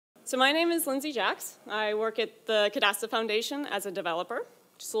So my name is Lindsey. I work at the Cadasta Foundation as a developer.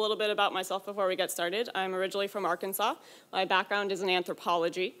 Just a little bit about myself before we get started. I'm originally from Arkansas. My background is in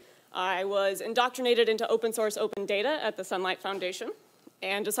anthropology. I was indoctrinated into open source, open data at the Sunlight Foundation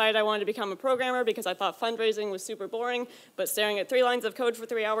and decided I wanted to become a programmer because I thought fundraising was super boring, but staring at 3 lines of code for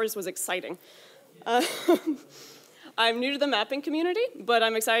 3 hours was exciting. I'm new to the mapping community, but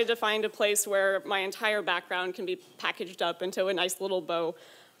I'm excited to find a place where my entire background can be packaged up into a nice little bow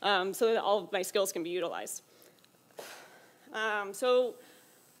so that all of my skills can be utilized. So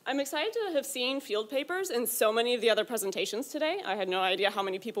I'm excited to have seen field papers in so many of the other presentations today. I had no idea how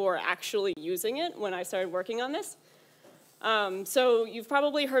many people were actually using it when I started working on this. So you've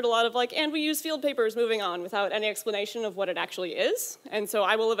probably heard a lot of like, and we use field papers moving on without any explanation of what it actually is. And so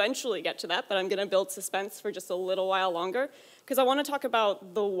I will eventually get to that, but I'm going to build suspense for just a little while longer because I want to talk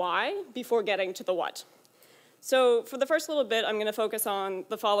about the why before getting to the what. So for the first little bit, I'm going to focus on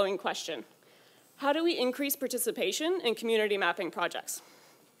the following question. How do we increase participation in community mapping projects?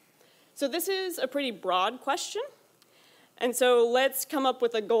 So this is a pretty broad question. And so let's come up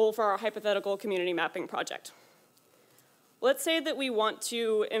with a goal for our hypothetical community mapping project. Let's say that we want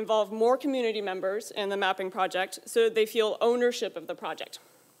to involve more community members in the mapping project so that they feel ownership of the project.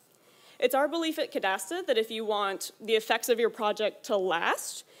 It's our belief at Cadasta that if you want the effects of your project to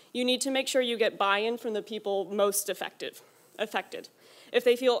last, you need to make sure you get buy-in from the people most affected. If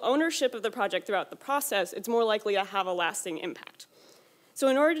they feel ownership of the project throughout the process, it's more likely to have a lasting impact. So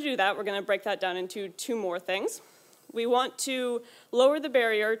in order to do that, we're going to break that down into 2 more things. We want to lower the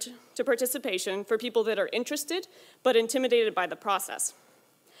barrier to participation for people that are interested but intimidated by the process.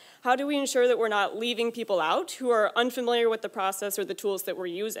 How do we ensure that we're not leaving people out who are unfamiliar with the process or the tools that we're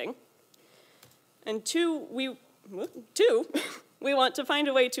using? And 2, we want to find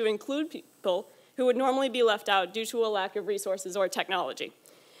a way to include people who would normally be left out due to a lack of resources or technology.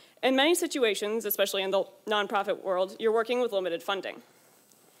 In many situations, especially in the nonprofit world, you're working with limited funding.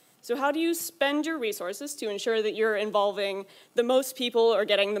 So how do you spend your resources to ensure that you're involving the most people or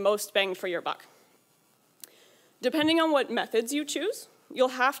getting the most bang for your buck? Depending on what methods you choose, you'll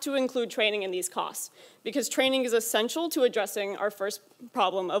have to include training in these costs because training is essential to addressing our first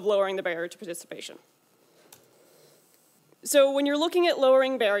problem of lowering the barrier to participation. So when you're looking at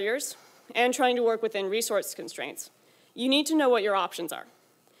lowering barriers and trying to work within resource constraints, you need to know what your options are.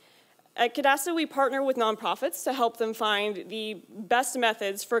 At Cadasta, we partner with nonprofits to help them find the best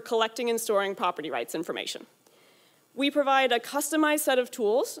methods for collecting and storing property rights information. We provide a customized set of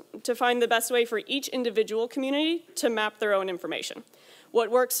tools to find the best way for each individual community to map their own information. What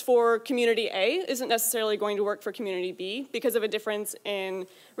works for community A isn't necessarily going to work for community B because of a difference in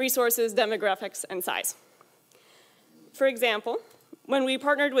resources, demographics, and size. For example, when we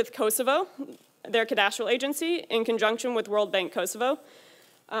partnered with Kosovo, their cadastral agency, in conjunction with World Bank Kosovo,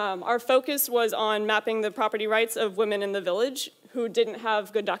 our focus was on mapping the property rights of women in the village who didn't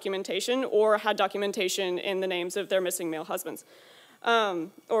have good documentation or had documentation in the names of their missing male husbands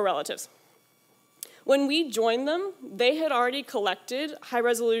or relatives. When we joined them, they had already collected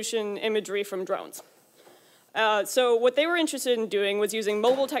high-resolution imagery from drones. So what they were interested in doing was using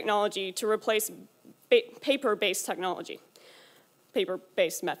mobile technology to replace paper-based technology,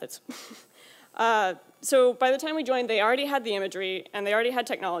 paper-based methods. So by the time we joined, they already had the imagery and they already had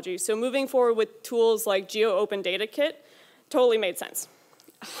technology. So moving forward with tools like Geo Open Data Kit totally made sense.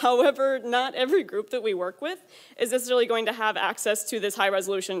 However, not every group that we work with is necessarily going to have access to this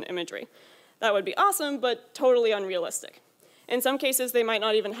high-resolution imagery. That would be awesome, but totally unrealistic. In some cases, they might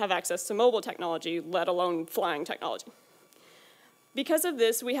not even have access to mobile technology, let alone flying technology. Because of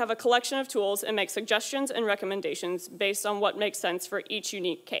this, we have a collection of tools and make suggestions and recommendations based on what makes sense for each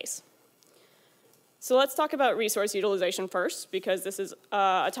unique case. So let's talk about resource utilization first, because this is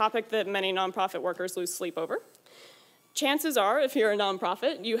a topic that many nonprofit workers lose sleep over. Chances are, if you're a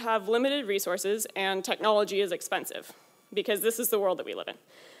nonprofit, you have limited resources and technology is expensive, because this is the world that we live in.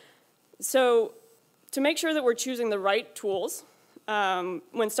 So to make sure that we're choosing the right tools,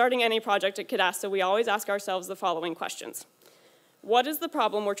 when starting any project at Cadasta, we always ask ourselves the following questions. What is the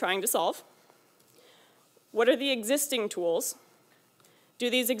problem we're trying to solve? What are the existing tools? Do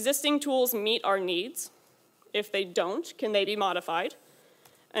these existing tools meet our needs? If they don't, can they be modified?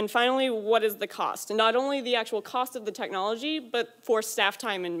 And finally, what is the cost? And not only the actual cost of the technology, but for staff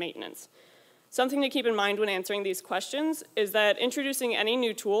time and maintenance. Something to keep in mind when answering these questions is that introducing any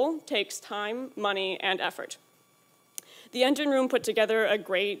new tool takes time, money, and effort. The Engine Room put together a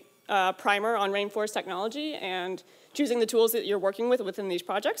great primer on rainforest technology and choosing the tools that you're working with within these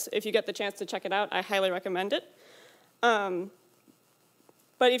projects. If you get the chance to check it out, I highly recommend it.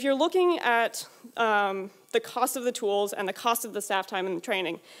 But if you're looking at the cost of the tools and the cost of the staff time and the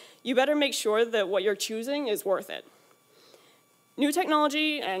training, you better make sure that what you're choosing is worth it. New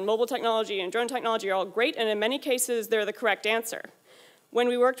technology and mobile technology and drone technology are all great, and in many cases, they're the correct answer. When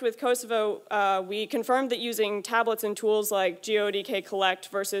we worked with Kosovo, we confirmed that using tablets and tools like GeoDK Collect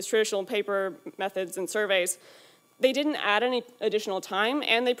versus traditional paper methods and surveys, they didn't add any additional time,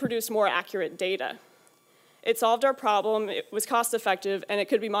 and they produced more accurate data. It solved our problem, it was cost effective, and it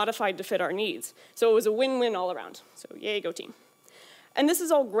could be modified to fit our needs. So it was a win-win all around. So yay, go team. And this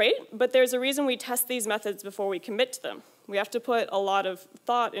is all great, but there's a reason we test these methods before we commit to them. We have to put a lot of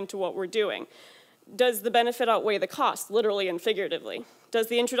thought into what we're doing. Does the benefit outweigh the cost, literally and figuratively? Does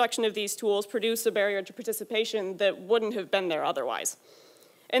the introduction of these tools produce a barrier to participation that wouldn't have been there otherwise?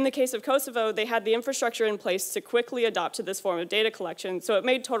 In the case of Kosovo, they had the infrastructure in place to quickly adopt to this form of data collection, so it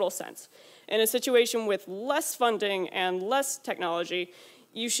made total sense. In a situation with less funding and less technology,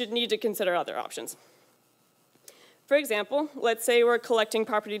 you should need to consider other options. For example, let's say we're collecting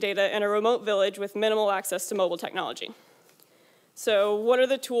property data in a remote village with minimal access to mobile technology. So what are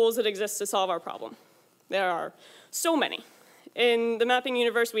the tools that exist to solve our problem? There are so many. In the mapping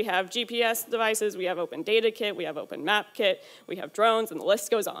universe, we have GPS devices, we have Open Data Kit, we have Open Map Kit, we have drones, and the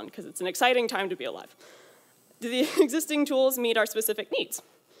list goes on, because it's an exciting time to be alive. Do the existing tools meet our specific needs?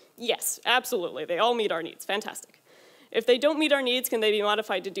 Yes, absolutely. They all meet our needs. Fantastic. If they don't meet our needs, can they be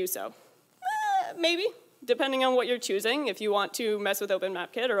modified to do so? Maybe, depending on what you're choosing. If you want to mess with Open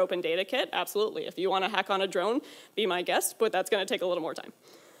Map Kit or Open Data Kit, absolutely. If you want to hack on a drone, be my guest, but that's going to take a little more time.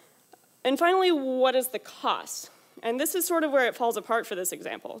 And finally, what is the cost? And this is sort of where it falls apart for this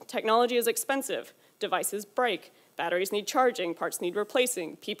example. Technology is expensive. Devices break. Batteries need charging. Parts need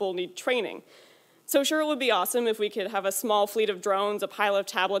replacing. People need training. So sure, it would be awesome if we could have a small fleet of drones, a pile of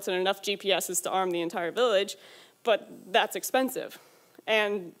tablets, and enough GPSs to arm the entire village, but that's expensive.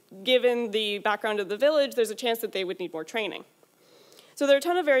 And given the background of the village, there's a chance that they would need more training. So there are a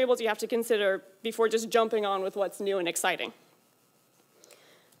ton of variables you have to consider before just jumping on with what's new and exciting.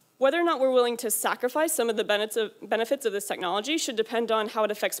 Whether or not we're willing to sacrifice some of the benefits of this technology should depend on how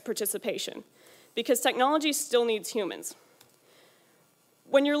it affects participation, because technology still needs humans.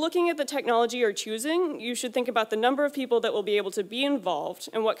 When you're looking at the technology you're choosing, you should think about the number of people that will be able to be involved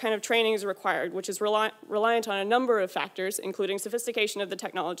and what kind of training is required, which is reliant on a number of factors, including sophistication of the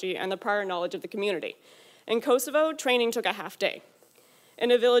technology and the prior knowledge of the community. In Kosovo, training took a half day.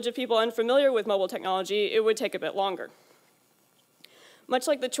 In a village of people unfamiliar with mobile technology, it would take a bit longer. Much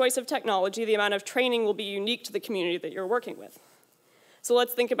like the choice of technology, the amount of training will be unique to the community that you're working with. So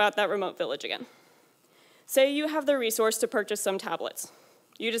let's think about that remote village again. Say you have the resource to purchase some tablets.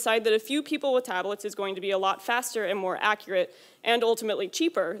 You decide that a few people with tablets is going to be a lot faster and more accurate and ultimately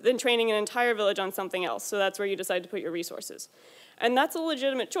cheaper than training an entire village on something else, so that's where you decide to put your resources. And that's a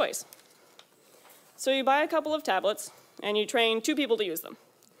legitimate choice. So you buy a couple of tablets and you train 2 people to use them.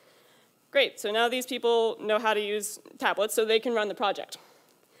 Great, so now these people know how to use tablets so they can run the project.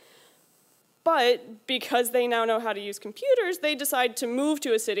 But because they now know how to use computers, they decide to move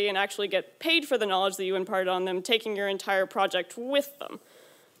to a city and actually get paid for the knowledge that you imparted on them, taking your entire project with them.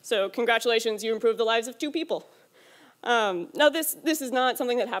 So congratulations, you improved the lives of 2 people. Now this is not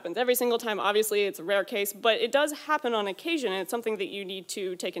something that happens every single time. Obviously, it's a rare case, but it does happen on occasion, and it's something that you need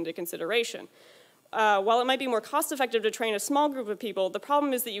to take into consideration. While it might be more cost-effective to train a small group of people, the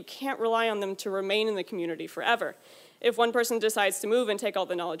problem is that you can't rely on them to remain in the community forever. If one person decides to move and take all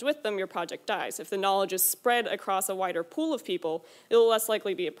the knowledge with them, your project dies. If the knowledge is spread across a wider pool of people, it will less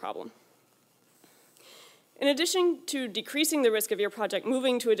likely be a problem. In addition to decreasing the risk of your project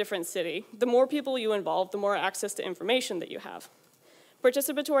moving to a different city, the more people you involve, the more access to information that you have.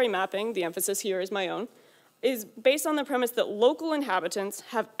 Participatory mapping, the emphasis here is my own, is based on the premise that local inhabitants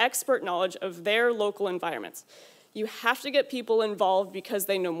have expert knowledge of their local environments. You have to get people involved because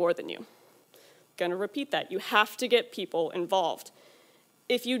they know more than you. Gonna repeat that, you have to get people involved.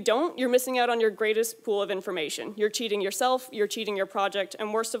 If you don't, you're missing out on your greatest pool of information. You're cheating yourself, you're cheating your project,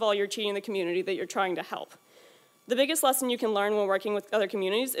 and worst of all, you're cheating the community that you're trying to help. The biggest lesson you can learn when working with other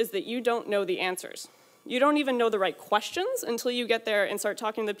communities is that you don't know the answers. You don't even know the right questions until you get there and start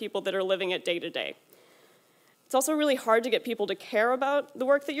talking to the people that are living it day to day. It's also really hard to get people to care about the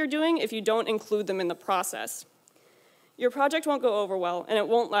work that you're doing if you don't include them in the process. Your project won't go over well, and it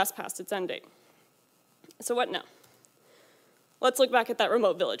won't last past its end date. So what now? Let's look back at that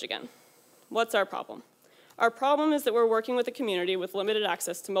remote village again. What's our problem? Our problem is that we're working with a community with limited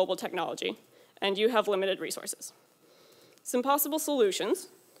access to mobile technology, and you have limited resources. Some possible solutions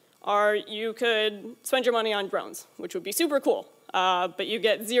are you could spend your money on drones, which would be super cool, but you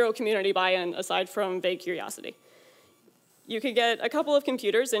get 0 community buy-in aside from vague curiosity. You could get a couple of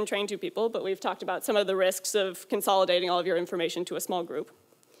computers and train 2 people, but we've talked about some of the risks of consolidating all of your information to a small group.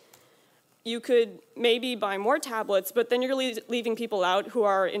 You could maybe buy more tablets, but then you're leaving people out who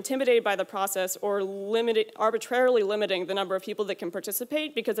are intimidated by the process or arbitrarily limiting the number of people that can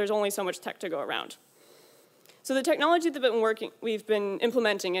participate because there's only so much tech to go around. So the technology that we've been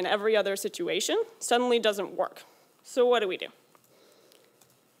implementing in every other situation suddenly doesn't work. So what do?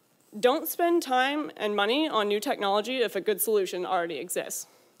 Don't spend time and money on new technology if a good solution already exists.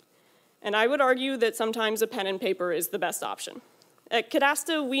 And I would argue that sometimes a pen and paper is the best option. At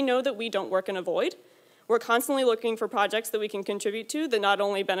Cadasta, we know that we don't work in a void. We're constantly looking for projects that we can contribute to that not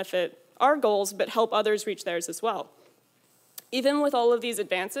only benefit our goals, but help others reach theirs as well. Even with all of these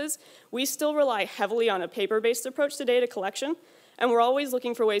advances, we still rely heavily on a paper-based approach to data collection, and we're always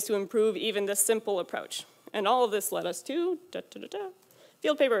looking for ways to improve even this simple approach. And all of this led us to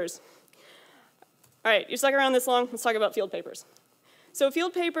field papers. All right, you stuck around this long, let's talk about field papers. So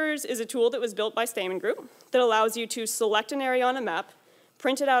Field Papers is a tool that was built by Stamen Group that allows you to select an area on a map,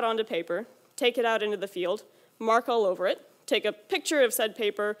 print it out onto paper, take it out into the field, mark all over it, take a picture of said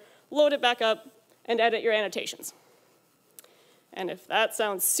paper, load it back up, and edit your annotations. And if that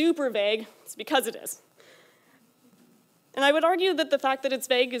sounds super vague, it's because it is. And I would argue that the fact that it's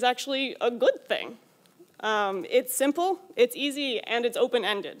vague is actually a good thing. It's simple, it's easy, and it's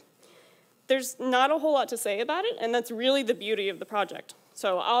open-ended. There's not a whole lot to say about it, and that's really the beauty of the project.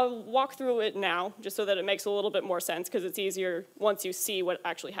 So I'll walk through it now, just so that it makes a little bit more sense, because it's easier once you see what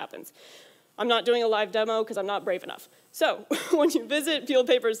actually happens. I'm not doing a live demo, because I'm not brave enough. So when you visit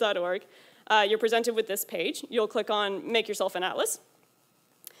fieldpapers.org, you're presented with this page. You'll click on Make Yourself an Atlas.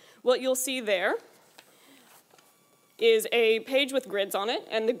 What you'll see there is a page with grids on it,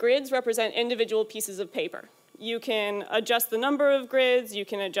 and the grids represent individual pieces of paper. You can adjust the number of grids, you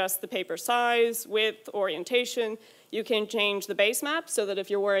can adjust the paper size, width, orientation, you can change the base map so that if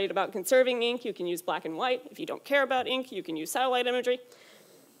you're worried about conserving ink, you can use black and white. If you don't care about ink, you can use satellite imagery.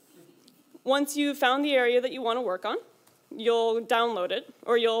 Once you've found the area that you want to work on, you'll download it,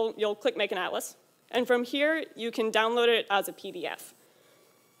 or you'll click Make an Atlas, and from here, you can download it as a PDF.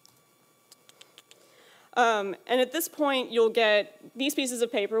 And at this point, you'll get these pieces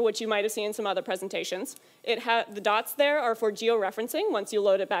of paper, which you might have seen in some other presentations. The dots there are for georeferencing once you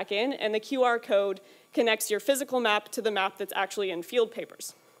load it back in, and the QR code connects your physical map to the map that's actually in Field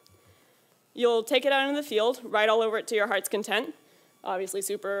Papers. You'll take it out into the field, write all over it to your heart's content, obviously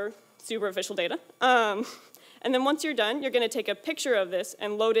super official data. And then once you're done, you're going to take a picture of this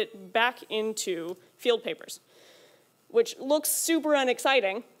and load it back into Field Papers, which looks super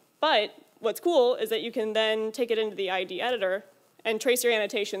unexciting, but what's cool is that you can then take it into the ID editor and trace your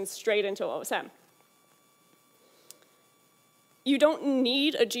annotations straight into OSM. You don't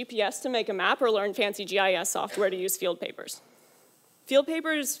need a GPS to make a map or learn fancy GIS software to use Field Papers. Field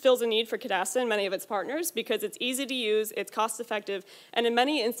Papers fills a need for Cadasta and many of its partners because it's easy to use, it's cost effective, and in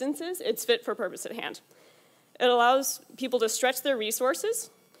many instances, it's fit for purpose at hand. It allows people to stretch their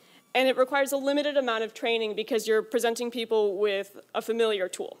resources, and it requires a limited amount of training because you're presenting people with a familiar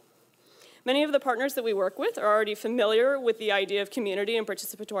tool. Many of the partners that we work with are already familiar with the idea of community and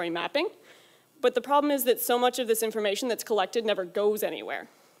participatory mapping, but the problem is that so much of this information that's collected never goes anywhere.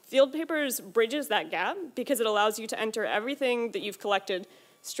 Field Papers bridges that gap because it allows you to enter everything that you've collected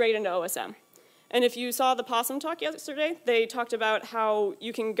straight into OSM. And if you saw the Possum talk yesterday, they talked about how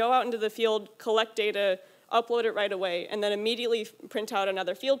you can go out into the field, collect data, upload it right away, and then immediately print out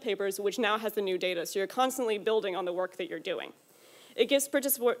another Field Papers, which now has the new data. So you're constantly building on the work that you're doing. It gives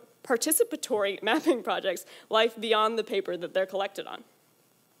participatory mapping projects life beyond the paper that they're collected on.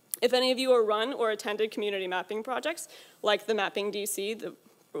 If any of you are run or attended community mapping projects, like the Mapping DC that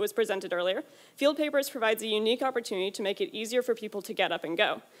was presented earlier, Field Papers provides a unique opportunity to make it easier for people to get up and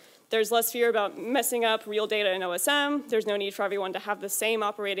go. There's less fear about messing up real data in OSM, there's no need for everyone to have the same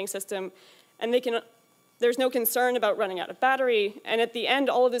operating system, and there's no concern about running out of battery, and at the end,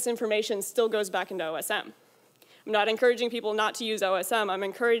 all of this information still goes back into OSM. I'm not encouraging people not to use OSM. I'm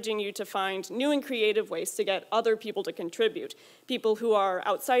encouraging you to find new and creative ways to get other people to contribute, people who are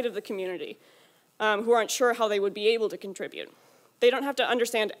outside of the community, who aren't sure how they would be able to contribute. They don't have to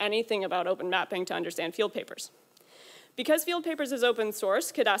understand anything about open mapping to understand Field Papers. Because Field Papers is open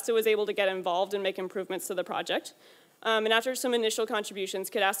source, Cadasta was able to get involved and make improvements to the project. And after some initial contributions,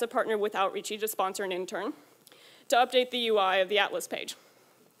 Cadasta partnered with Outreachy to sponsor an intern to update the UI of the Atlas page.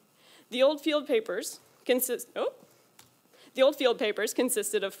 The old Field Papers consisted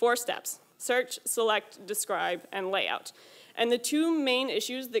of 4 steps: search, select, describe, and layout. And the 2 main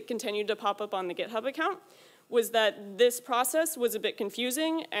issues that continued to pop up on the GitHub account was that this process was a bit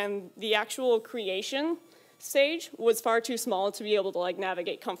confusing and the actual creation stage was far too small to be able to like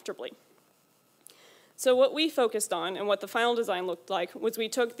navigate comfortably. So what we focused on and what the final design looked like was we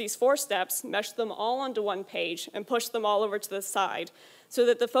took these 4 steps, meshed them all onto one page, and pushed them all over to the side so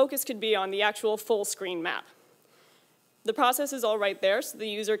that the focus could be on the actual full screen map. The process is all right there, so the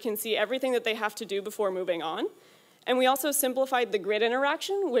user can see everything that they have to do before moving on. And we also simplified the grid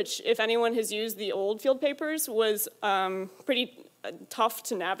interaction, which, if anyone has used the old field papers, was pretty tough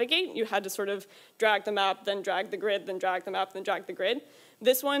to navigate. You had to sort of drag the map, then drag the grid, then drag the map, then drag the grid.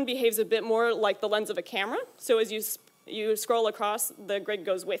 This one behaves a bit more like the lens of a camera, so as you scroll across, the grid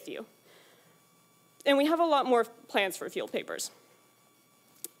goes with you. And we have a lot more plans for field papers.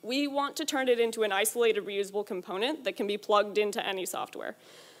 We want to turn it into an isolated reusable component that can be plugged into any software.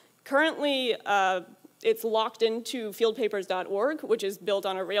 Currently, it's locked into fieldpapers.org, which is built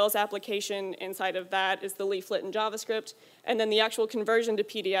on a Rails application. Inside of that is the leaflet in JavaScript, and then the actual conversion to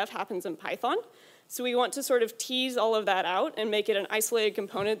PDF happens in Python. So we want to sort of tease all of that out and make it an isolated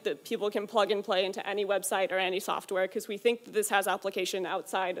component that people can plug and play into any website or any software, because we think that this has application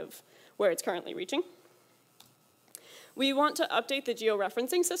outside of where it's currently reaching. We want to update the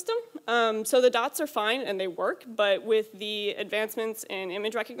georeferencing system. So the dots are fine and they work, but with the advancements in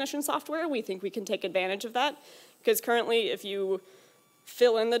image recognition software, we think we can take advantage of that. Because currently, if you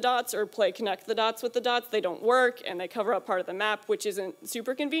fill in the dots or connect the dots with the dots, they don't work and they cover up part of the map, which isn't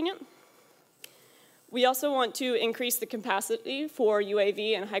super convenient. We also want to increase the capacity for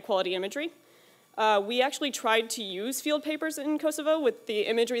UAV and high-quality imagery. We actually tried to use field papers in Kosovo with the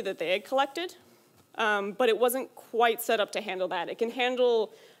imagery that they had collected. But it wasn't quite set up to handle that. It can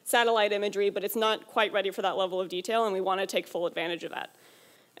handle satellite imagery, but it's not quite ready for that level of detail, and we want to take full advantage of that.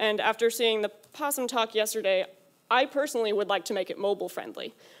 And after seeing the Possum talk yesterday, I personally would like to make it mobile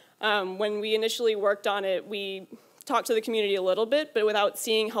friendly. When we initially worked on it, we talked to the community a little bit, but without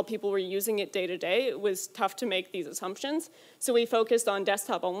seeing how people were using it day to day, it was tough to make these assumptions. So we focused on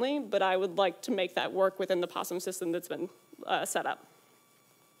desktop only, but I would like to make that work within the Possum system that's been set up.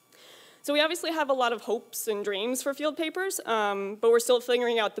 So we obviously have a lot of hopes and dreams for field papers, but we're still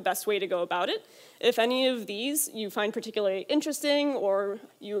figuring out the best way to go about it. If any of these you find particularly interesting or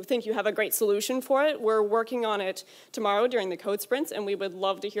you think you have a great solution for it, we're working on it tomorrow during the code sprints, and we would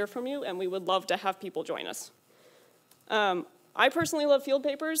love to hear from you, and we would love to have people join us. I personally love field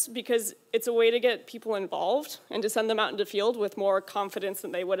papers because it's a way to get people involved and to send them out into the field with more confidence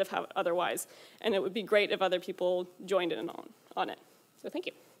than they would have had otherwise. And it would be great if other people joined in on it. So thank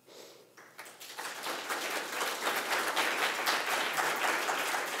you.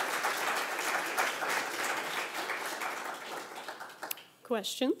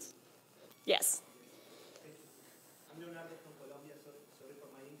 Questions? Yes. I'm Leonardo from Colombia, sorry for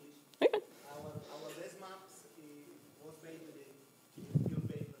my English. Okay. Our best maps was made with the field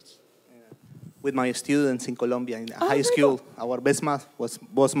papers. With my students in Colombia in high school, cool. Our best map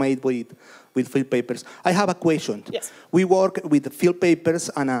was made with field papers. I have a question. Yes. We work with field papers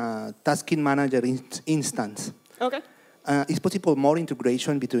and a tasking manager instance. Okay. Is possible more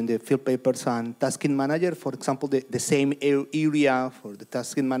integration between the field papers and tasking manager? For example, the same area for the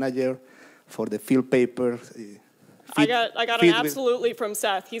tasking manager, for the field paper. I got an absolutely from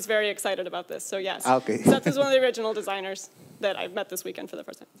Seth. He's very excited about this, so yes. Okay. Seth is one of the original designers that I met this weekend for the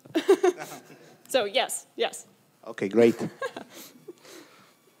first time. So yes, yes. Okay, great.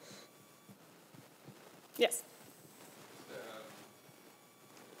 Yes.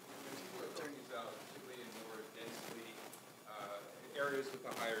 Areas with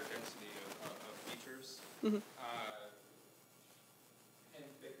a higher density of features, Mm-hmm. and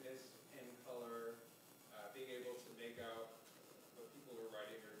thickness, and color, being able to make out what people are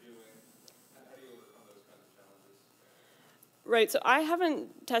writing or doing. How do you overcome those kinds of challenges? Right, so I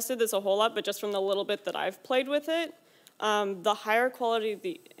haven't tested this a whole lot, but just from the little bit that I've played with it, the higher quality of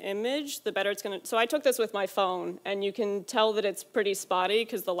the image, the better it's going to... So I took this with my phone, and you can tell that it's pretty spotty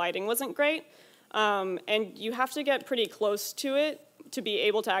because the lighting wasn't great. And you have to get pretty close to it to be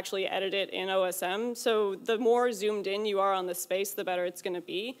able to actually edit it in OSM. So the more zoomed in you are on the space, the better it's going to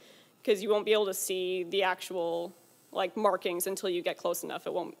be, because you won't be able to see the actual like markings until you get close enough.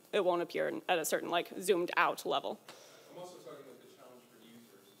 It won't appear at a certain like zoomed out level. I'm also talking about the challenge for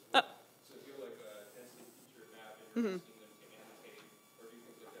users. So if you have like a densely featured map and you're asking them to annotate or do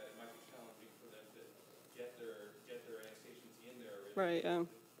things like that, it might be challenging for them to get their annexations in there already. Right. Yeah.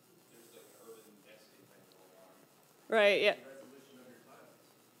 There's like an urban density thing going on. Right. Yeah.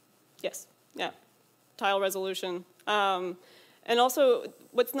 Yes, yeah, tile resolution. And also,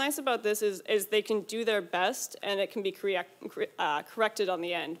 what's nice about this is they can do their best and it can be corrected on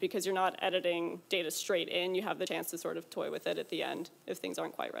the end because you're not editing data straight in. You have the chance to sort of toy with it at the end if things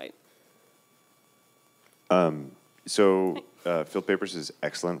aren't quite right. Filled papers is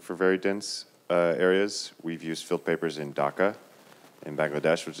excellent for very dense areas. We've used filled papers in Dhaka, in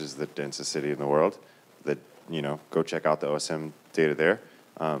Bangladesh, which is the densest city in the world. Go check out the OSM data there.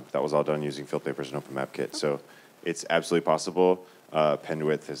 That was all done using filled papers and OpenMapKit. So it's absolutely possible. Pen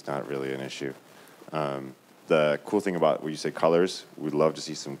width is not really an issue. The cool thing about what you said colors, we'd love to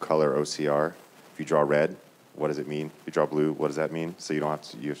see some color OCR. If you draw red, what does it mean? If you draw blue, what does that mean? So you have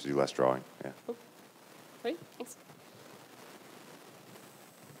to do less drawing. Yeah. Cool. Great, thanks.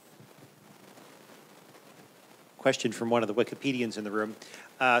 Question from one of the Wikipedians in the room.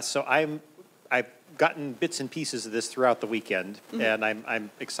 I've gotten bits and pieces of this throughout the weekend, and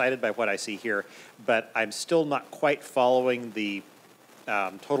I'm excited by what I see here, but I'm still not quite following the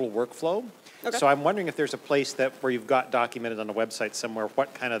total workflow. Okay. So I'm wondering if there's a place where you've got documented on a website somewhere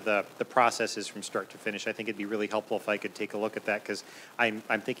what kind of the process is from start to finish. I think it'd be really helpful if I could take a look at that, because I'm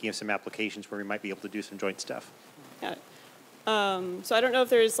thinking of some applications where we might be able to do some joint stuff. Got it. So I don't know if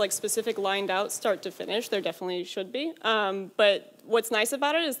there's like specific lined out start to finish. There definitely should be. But what's nice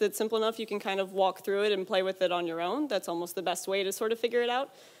about it is that it's simple enough you can kind of walk through it and play with it on your own. That's almost the best way to sort of figure it out,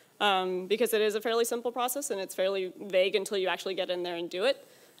 because it is a fairly simple process and it's fairly vague until you actually get in there and do it.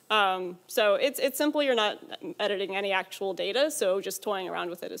 So it's simple. You're not editing any actual data, so just toying around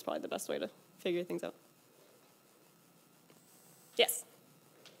with it is probably the best way to figure things out. Yes?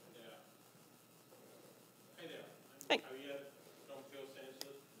 Hi there. Hey. I'm Javier from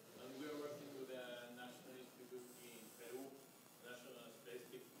Geocensus, and we're working with the National Institute in Peru, National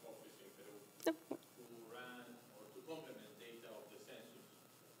Statistics Office in Peru, Yep. to run or to complement data of the census.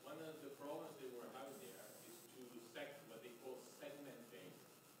 One of the problems they were having there is to what they call segmenting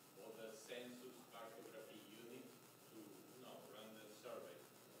or the census cartography unit to run the survey.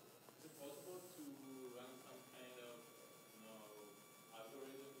 Is it possible to run some kind of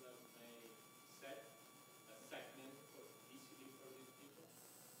algorithm that may set a segment easily for these people?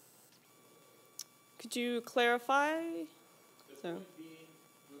 Could you clarify? The So. point being,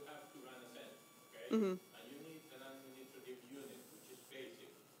 you have to run a census, okay? Mm-hmm. And you need an administrative unit, which is basic.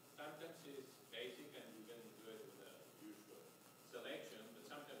 Sometimes it's basic and you can do it with the usual selection, but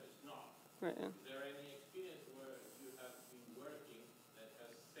sometimes it's not. Right. Yeah. Is there any experience where you have been working that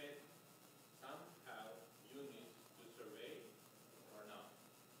has set somehow units to survey or not?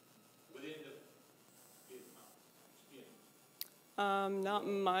 Within the field map experience? Not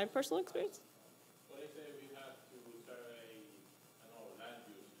my personal experience. What if we have to survey, land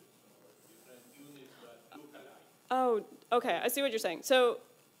uses or different units that look alike? Oh, okay. I see what you're saying. So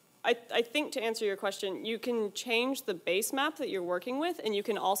I think to answer your question, you can change the base map that you're working with, and you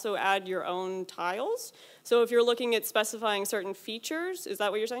can also add your own tiles. So if you're looking at specifying certain features, is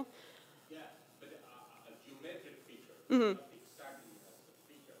that what you're saying? Yeah, but a geometric feature, Mm-hmm. not exactly as a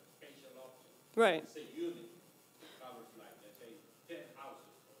feature, spatial object. Right. It's a unit that covers like, let's say, 10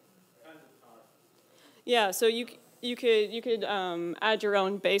 houses or 100 cars. Yeah. So you could add your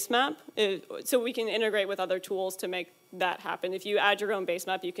own base map. So we can integrate with other tools to make that happen. If you add your own base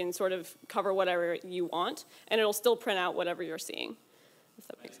map, you can sort of cover whatever you want, and it'll still print out whatever you're seeing, if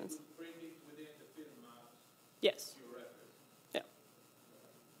that makes sense. You bring it within the field maps, Yes. your reference. Yeah.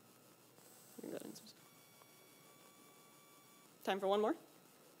 I think that answers. Time for one more?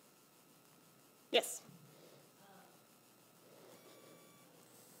 Yes.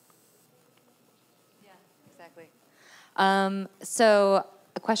 Yeah, exactly. So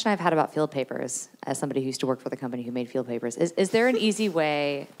a question I've had about field papers, as somebody who used to work for the company who made field papers, is there an easy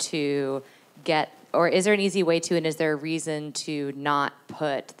way to get, or is there an easy way to, and is there a reason to not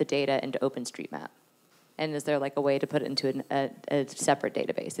put the data into OpenStreetMap? And is there like a way to put it into a separate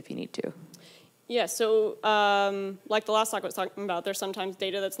database if you need to? Yeah, so like the last talk I was talking about, there's sometimes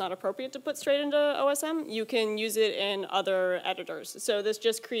data that's not appropriate to put straight into OSM. You can use it in other editors. So this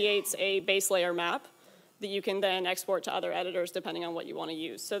just creates a base layer map that you can then export to other editors depending on what you want to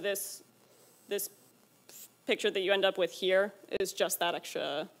use. So this picture that you end up with here is just that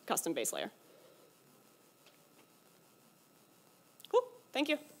extra custom base layer. Cool, thank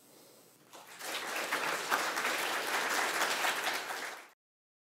you.